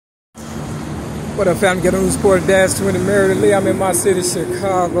What up, family? Get on the sport dash 20 Lee. I'm in my city,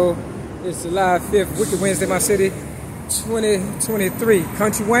 Chicago. It's July 5th, Wicked Wednesday, my city, 2023.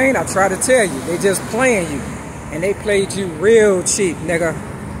 Kountry Wayne, I try to tell you, they just playing you. And they played you real cheap, nigga.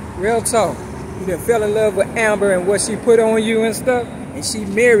 Real talk. You done fell in love with Amber and what she put on you and stuff. And she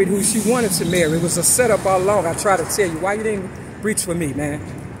married who she wanted to marry. It was a setup all along. I try to tell you, why you didn't reach for me, man?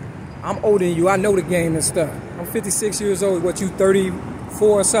 I'm older than you. I know the game and stuff. I'm 56 years old. What, you 34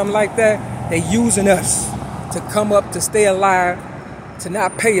 or something like that? They using us to come up, to stay alive, to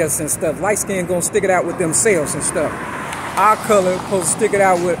not pay us and stuff. Light skin gonna stick it out with themselves and stuff. Our color supposed to stick it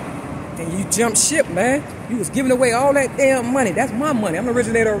out with, and you jump ship, man. You was giving away all that damn money. That's my money. I'm the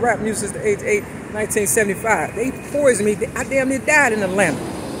originator of rap music since the age 8, 1975. They poisoned me. I damn near died in Atlanta.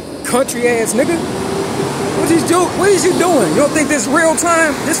 Country ass nigga. What is you doing? You don't think this real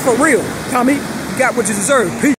time? This for real, Tommy. You got what you deserve. Peace.